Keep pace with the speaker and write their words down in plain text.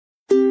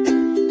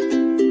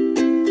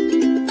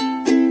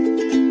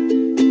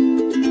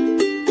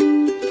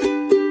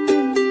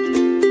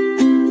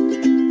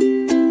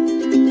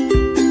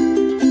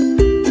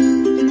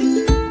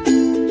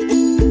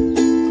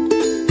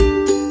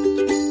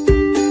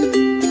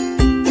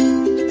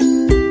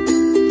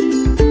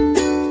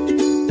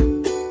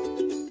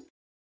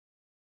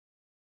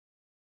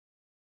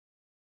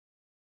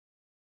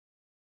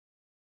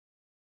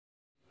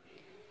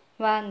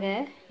வாங்க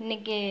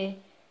இன்னைக்கு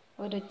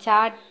ஒரு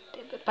சாட்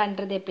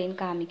பண்ணுறது எப்படின்னு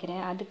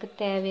காமிக்கிறேன். அதுக்கு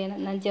தேவையான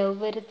நான்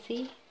ஜவ்வரிசி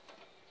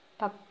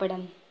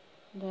பப்படம்,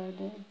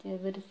 அதாவது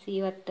ஜவ்வரிசி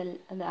வத்தல்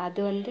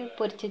அது வந்து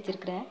பொரிச்சு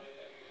வச்சுருக்கிறேன்.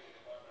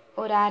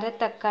 ஒரு அரை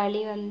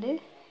தக்காளி வந்து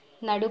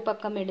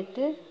நடுப்பக்கம்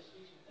எடுத்து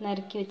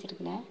நறுக்கி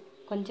வச்சுருக்கிறேன்.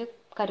 கொஞ்சம்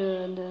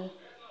இந்த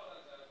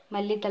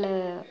மல்லித்தலை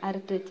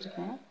அறுத்து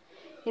வச்சுருக்கேன்.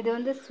 இது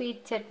வந்து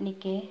ஸ்வீட்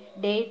சட்னிக்கு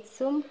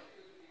டேட்ஸும்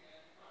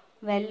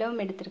வெல்லம்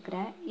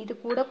எடுத்துருக்கிறேன். இது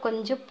கூட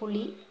கொஞ்சம்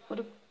புளி,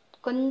 ஒரு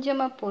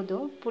கொஞ்சமாக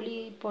போதும், புளி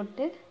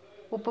போட்டு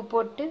உப்பு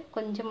போட்டு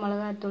கொஞ்சம்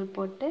மிளகாத்தூள்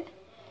போட்டு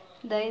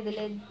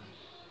இதில்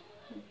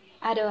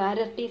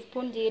அரை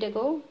டீஸ்பூன்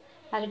ஜீரகம்,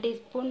 அரை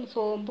டீஸ்பூன்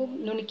சோம்பும்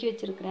நுணுக்கி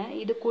வச்சுருக்கிறேன்.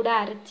 இது கூட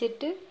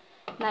அரைச்சிட்டு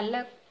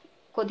நல்லா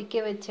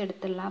கொதிக்க வச்சு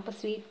எடுத்துடலாம். அப்போ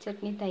ஸ்வீட்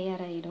சட்னி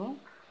தயாராகிடும்.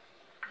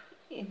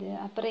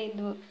 அப்புறம்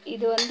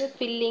இது வந்து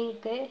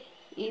ஃபில்லிங்க்கு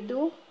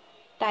இதுவும்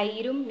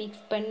தயிரும்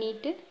மிக்ஸ்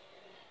பண்ணிவிட்டு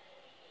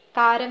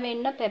காரம்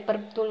வேணுன்னா பெப்பர்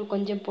தூள்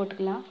கொஞ்சம்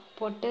போட்டுக்கலாம்.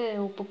 போட்டு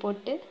உப்பு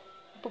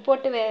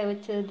போட்டு வேக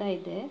வச்சது தான்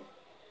இது.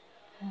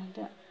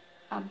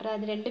 அப்புறம்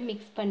அது ரெண்டும்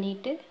மிக்ஸ்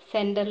பண்ணிவிட்டு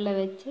சென்டரில்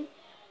வச்சு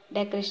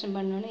டெக்கரேஷன்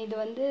பண்ணணும். இது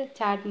வந்து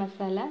சாட்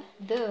மசாலா,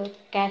 இது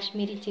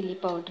காஷ்மீரி சில்லி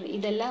பவுட்ரு,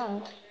 இதெல்லாம்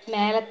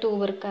மேலே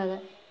தூவுறதுக்காக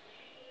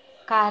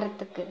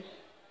காரத்துக்கு.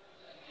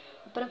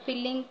 அப்புறம்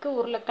ஃபில்லிங்க்கு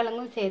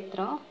உருளைக்கிழங்கும்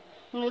சேர்த்துறோம்.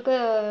 உங்களுக்கு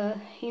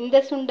எந்த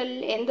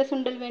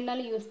சுண்டல்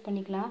வேணாலும் யூஸ்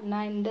பண்ணிக்கலாம்.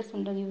 நான் இந்த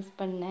சுண்டல் யூஸ்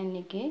பண்ணேன்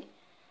இன்றைக்கி.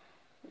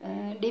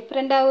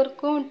 டிஃப்ரெண்ட்டாகவும்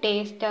இருக்கும்,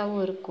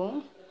 டேஸ்ட்டாகவும் இருக்கும்.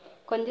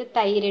 கொஞ்சம்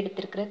தயிர்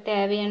எடுத்துருக்குறேன்,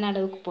 தேவையான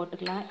அளவுக்கு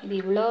போட்டுக்கலாம். இது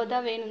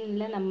இவ்வளோதான் வேணும்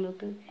இல்லை,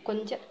 நம்மளுக்கு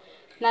கொஞ்சம்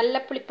நல்ல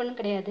புளிப்புன்னு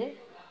கிடையாது,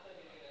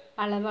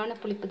 அளவான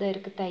புளிப்பு தான்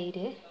இருக்குது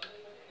தயிர்.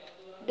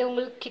 இது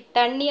உங்களுக்கு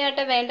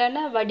தண்ணியாட்ட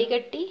வேண்டாம்னா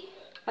வடிகட்டி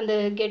அந்த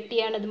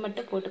கெட்டியானது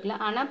மட்டும்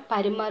போட்டுக்கலாம். ஆனால்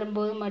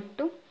பரிமாறும்போது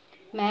மட்டும்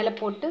மேலே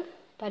போட்டு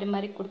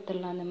பரிமாறி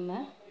கொடுத்துடலாம் நம்ம.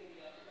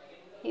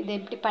 இது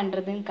எப்படி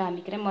பண்ணுறதுன்னு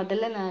காமிக்கிறேன்.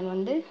 முதல்ல நான்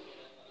வந்து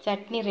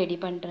சட்னி ரெடி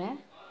பண்ணுறேன்.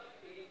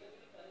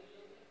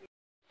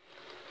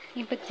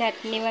 இப்போ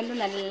சட்னி வந்து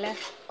நல்லா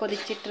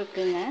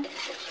கொதிச்சிட்ருக்குங்க.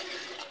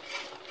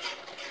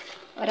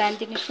 ஒரு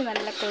 5 நிமிஷம்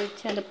நல்லா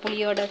கொதித்து அந்த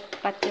புளியோட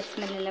பச்சை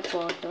ஸ்மெல்லாம்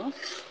போகட்டும்.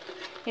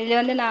 இதில்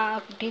வந்து நான்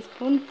 1/2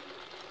 டீஸ்பூன்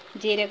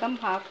ஜீரகம்,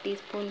 1/2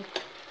 டீஸ்பூன்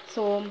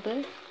சோம்பு,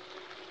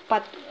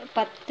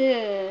 10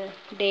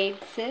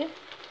 டேட்ஸு,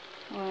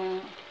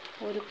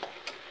 ஒரு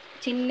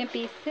சின்ன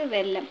பீஸு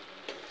வெல்லம்,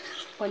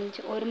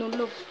 கொஞ்சம் ஒரு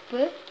நுள்ளு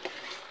உப்பு,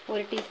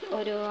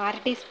 ஒரு அரை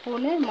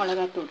டீஸ்பூனு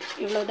மிளகாத்தூள்,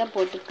 இவ்வளோ தான்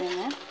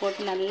போட்டுக்கோங்க.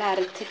 போட்டு நல்லா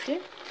அரைச்சிட்டு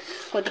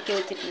கொதிக்க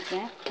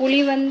வச்சுட்ருக்கேன். புளி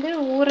வந்து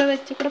ஊற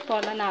வச்சு கூட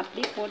போடலாம், நான்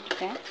அப்படியே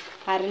போட்டுட்டேன்,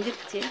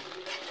 அரைஞ்சிருச்சு.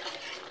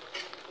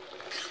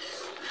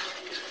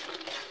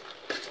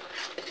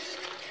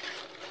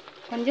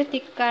 கொஞ்சம்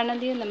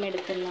திக்கானதையும் நம்ம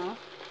எடுத்துடலாம்,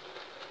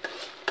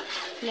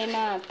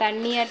 இல்லைன்னா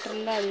தண்ணியாட்டு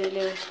இருந்தால்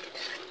அதில்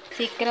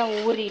சீக்கிரம்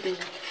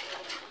ஊறிடும்.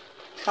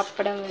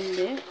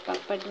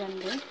 பப்பட்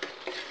வந்து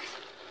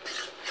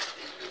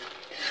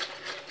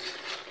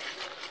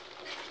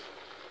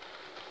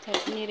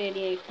சட்னி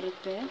ரெடி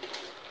ஆகிட்டுருக்கு.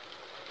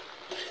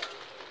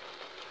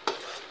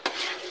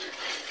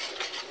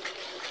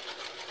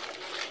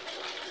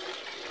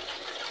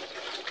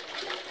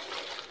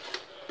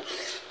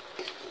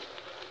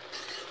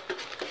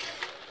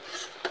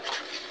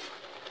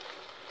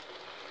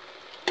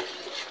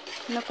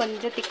 இன்னும்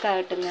கொஞ்சம்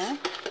திக்காகட்டுங்க.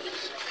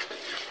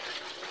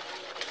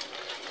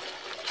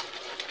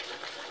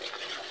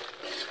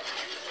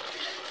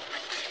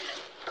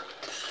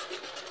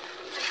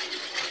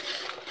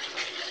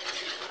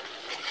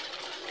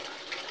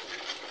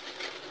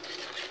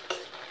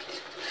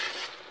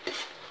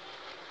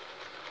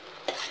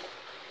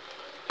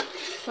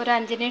 ஒரு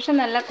 5 நிமிஷம்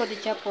நல்லா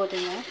கொதிச்சா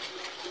போதுங்க.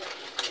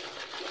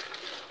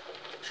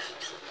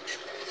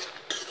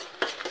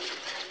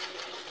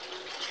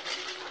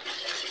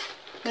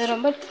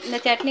 இந்த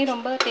சட்னி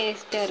ரொம்ப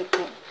டேஸ்ட்டாக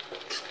இருக்கும்.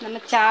 நம்ம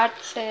சாட்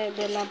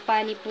இதெல்லாம்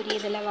பானிபூரி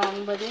இதெல்லாம்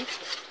வாங்கும்போது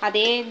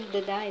அதே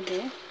இதுதான் இது.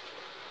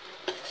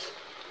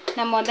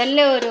 நான்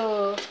முதல்ல ஒரு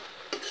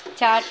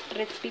சாட்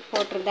ரெசிபி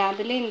போட்டிருந்தேன்,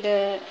 அதில்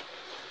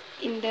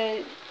இந்த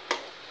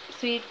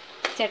ஸ்வீட்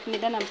சட்னி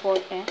தான் நான்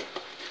போட்டேன்.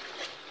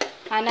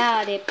 ஆனால்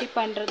அது எப்படி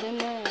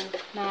பண்ணுறதுன்னு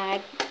நான்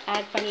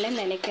ஆட்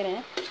பண்ணலன்னு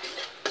நினைக்கிறேன்.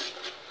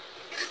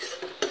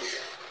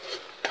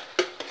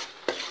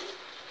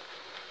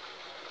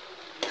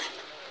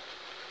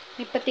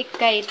 இப்போ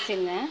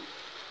திக்காயிடுச்சுங்க.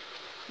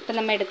 இப்போ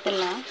நம்ம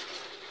எடுத்துடலாம்.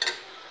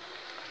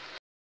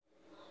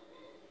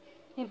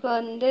 இப்போ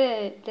வந்து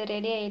இது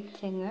ரெடி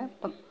ஆயிடுச்சுங்க.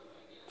 இப்போ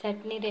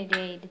சட்னி ரெடி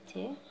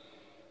ஆயிடுச்சு.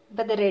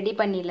 இப்போ இதை ரெடி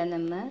பண்ணிடலாம்.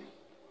 நம்ம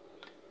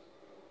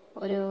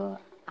ஒரு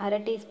அரை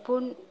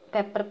டீஸ்பூன்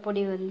பெப்பர்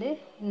பொடி வந்து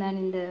நான்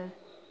இந்த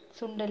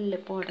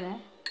சுண்டலில் போடுறேன்.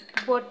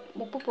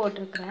 உப்பு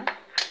போட்டிருக்கிறேன்.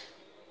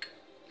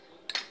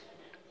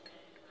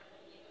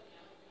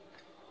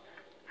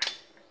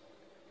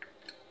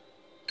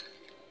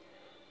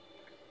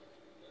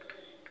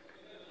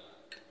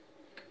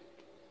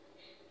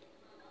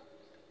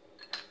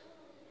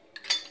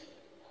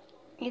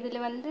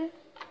 இதில் வந்து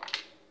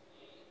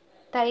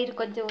தயிர்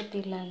கொஞ்சம்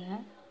ஊற்றிடலாங்க.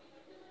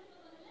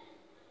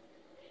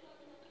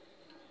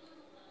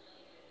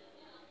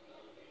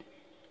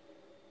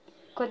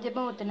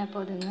 கொஞ்சமாக ஊற்றினா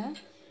போதுங்க.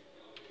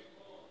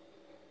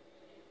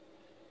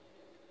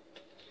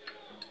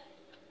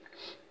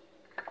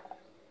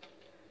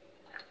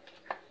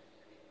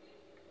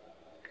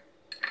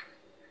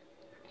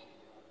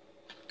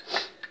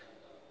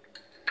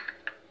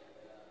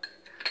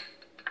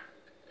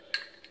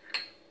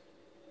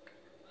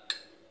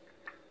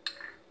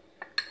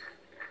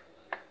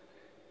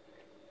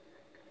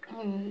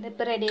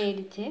 இப்போ ரெடி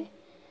ஆயிடுச்சு.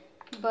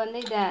 இப்போ வந்து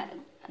இதை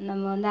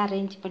நம்ம வந்து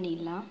அரேஞ்ச்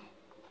பண்ணிடலாம்.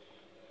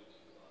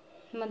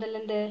 முதல்ல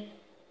இந்த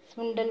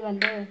சுண்டல்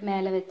வந்து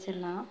மேலே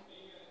வச்சிடலாம்.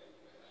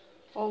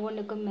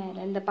 ஒவ்வொன்றுக்கும் மேலே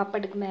இந்த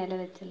பப்படுக்கு மேலே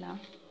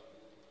வச்சிடலாம்.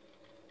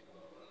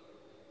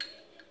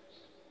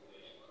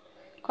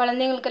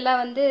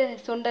 குழந்தைங்களுக்கெல்லாம் வந்து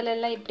சுண்டல்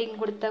எல்லாம்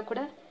இப்படின்னு கொடுத்தா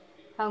கூட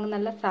அவங்க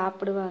நல்லா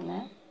சாப்பிடுவாங்க.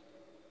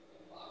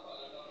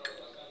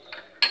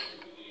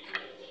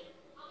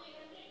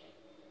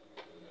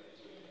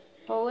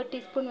 ஒவ்வொரு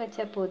டீஸ்பூன்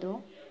வச்சா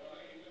போதும்.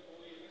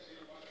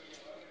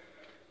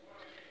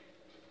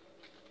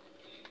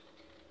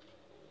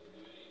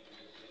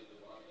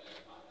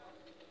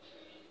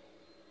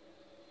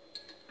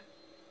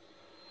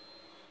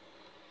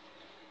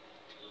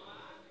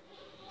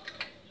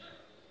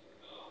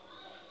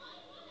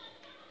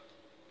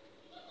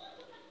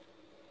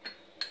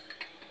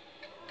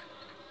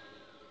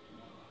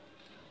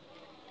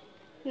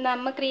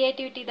 நம்ம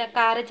க்ரியேட்டிவிட்டி தான்.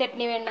 கார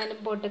சட்னி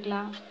வேணாலும்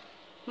போட்டுக்கலாம்.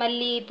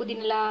 மல்லி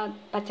புதினா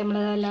பச்சை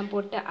மிளகாய் எல்லாம்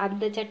போட்டு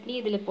அந்த சட்னி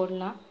இதில்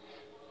போடலாம்.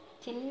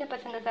 சின்ன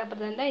பசங்க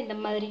சாப்பிட்றதா இருந்தால் இந்த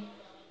மாதிரி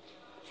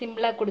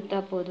சிம்பிளாக கொடுத்தா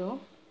போதும்.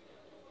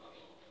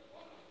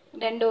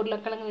 2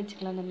 உருளைக்கிழங்கு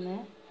வச்சுக்கலாம். நம்ம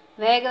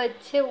வேக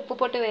வச்சு உப்பு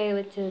போட்டு வேக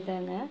வச்சது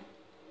தாங்க.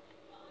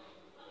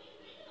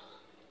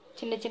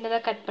 சின்ன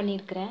சின்னதாக கட்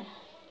பண்ணியிருக்கிறேன்.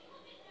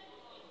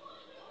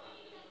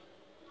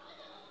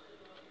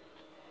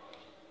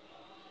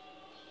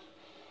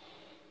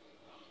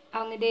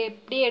 அவங்க இதை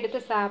எப்படி எடுத்து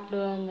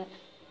சாப்பிடுவாங்க.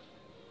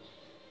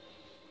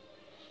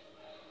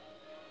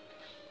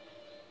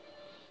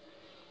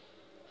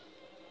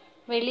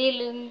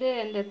 வெளியிலேருந்து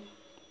அந்த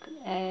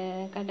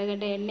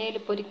கண்ட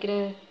எண்ணெயில் பொரிக்கிற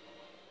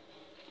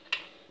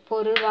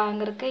பொருள்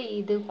வாங்குறதுக்கு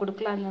இது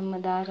கொடுக்கலாம் நம்ம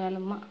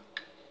தாராளமாக.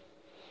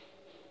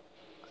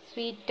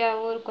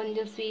 ஸ்வீட்டாகவும்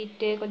கொஞ்சம்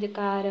ஸ்வீட்டு கொஞ்சம்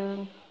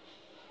காரம்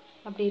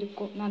அப்படி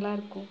இருக்கும்,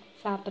 நல்லாயிருக்கும்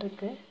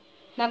சாப்பிட்றதுக்கு.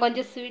 நான்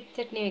கொஞ்சம் ஸ்வீட்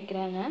சட்னி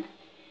வைக்கிறேங்க.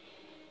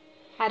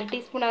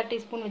 1/2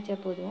 டீஸ்பூன் வச்சா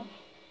போதும்.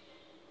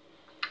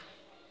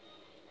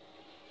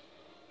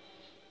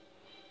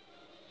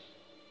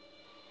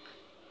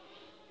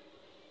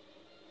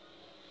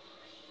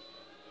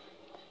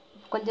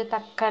 கொஞ்சம்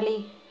தக்காளி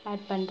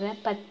ஆட் பண்ணுறேன்.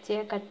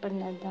 பச்சையாக கட்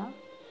பண்ணது தான்.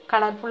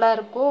 கலர்ஃபுல்லாக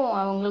இருக்கும்,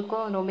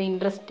 அவங்களுக்கும் ரொம்ப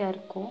இன்ட்ரெஸ்டாக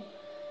இருக்கும்.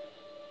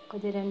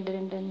 கொஞ்சம்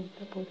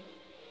 2 போதும்.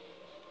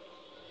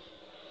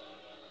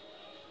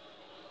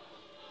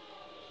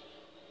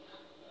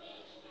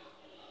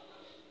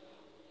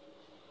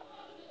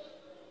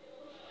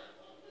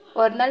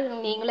 ஒரு நாள்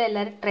நீங்களும்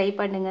எல்லோரும் ட்ரை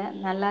பண்ணுங்கள்,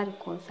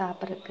 நல்லாயிருக்கும்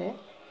சாப்பிட்றதுக்கு.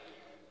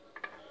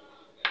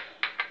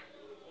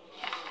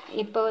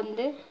 இப்போ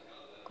வந்து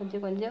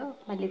கொஞ்சம்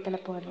மல்லித்தலை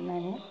போடுறேன்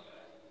நான்.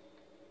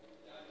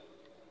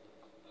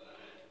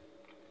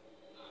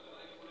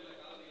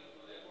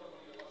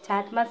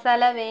 சாட்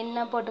மசாலா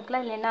வேணும்னா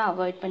போட்டுக்கலாம், இல்லைன்னா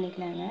அவாய்ட்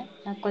பண்ணிக்கலாங்க.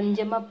 நான்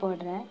கொஞ்சமாக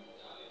போடுறேன்.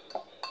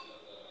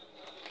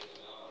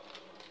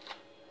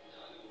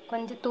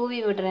 கொஞ்சம் தூவி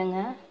விடுறேங்க,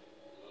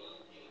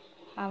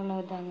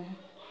 அவ்வளோதாங்க.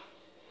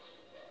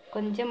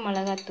 கொஞ்சம்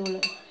மிளகாத்தூள்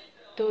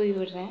தூவி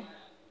விடுறேன்,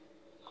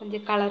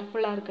 கொஞ்சம்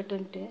கலர்ஃபுல்லாக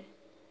இருக்கட்டும்ன்ட்டு.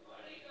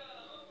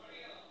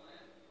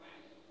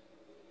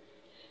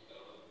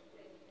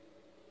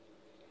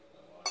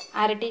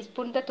 அரை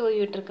டீஸ்பூன் தான் தூவி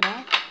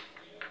விட்டுருக்குறேன்.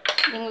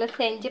 நீங்களும்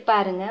செஞ்சு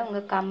பாருங்கள்,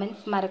 உங்கள்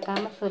கமெண்ட்ஸ்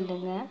மறக்காமல்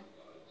சொல்லுங்கள்.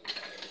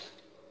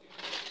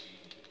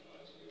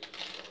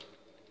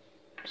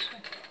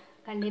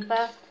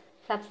 கண்டிப்பாக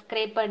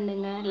சப்ஸ்கிரைப்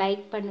பண்ணுங்கள்,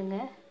 லைக்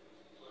பண்ணுங்கள்,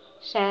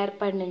 ஷேர்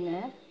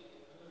பண்ணுங்கள்.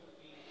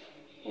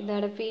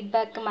 இதோட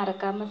ஃபீட்பேக்கு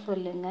மறக்காமல்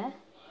சொல்லுங்கள்.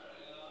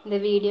 இந்த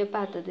வீடியோ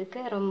பார்த்ததுக்கு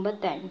ரொம்ப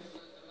தேங்க்ஸ்.